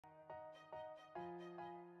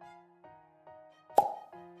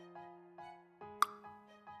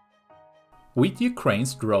With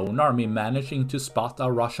Ukraine's drone army managing to spot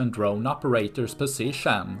a Russian drone operator's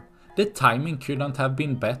position, the timing couldn't have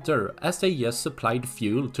been better as they just supplied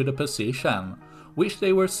fuel to the position, which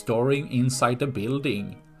they were storing inside the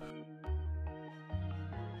building.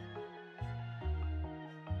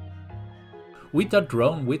 With a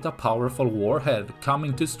drone with a powerful warhead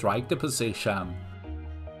coming to strike the position,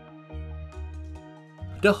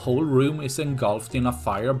 the whole room is engulfed in a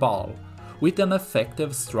fireball, with an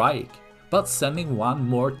effective strike, but sending one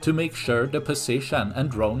more to make sure the position and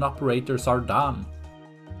drone operators are done.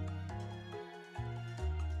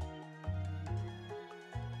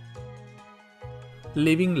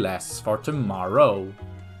 Leaving less for tomorrow.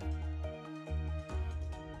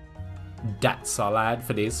 That's all I had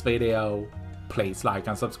for this video. Please like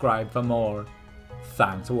and subscribe for more.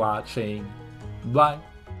 Thanks for watching. Bye.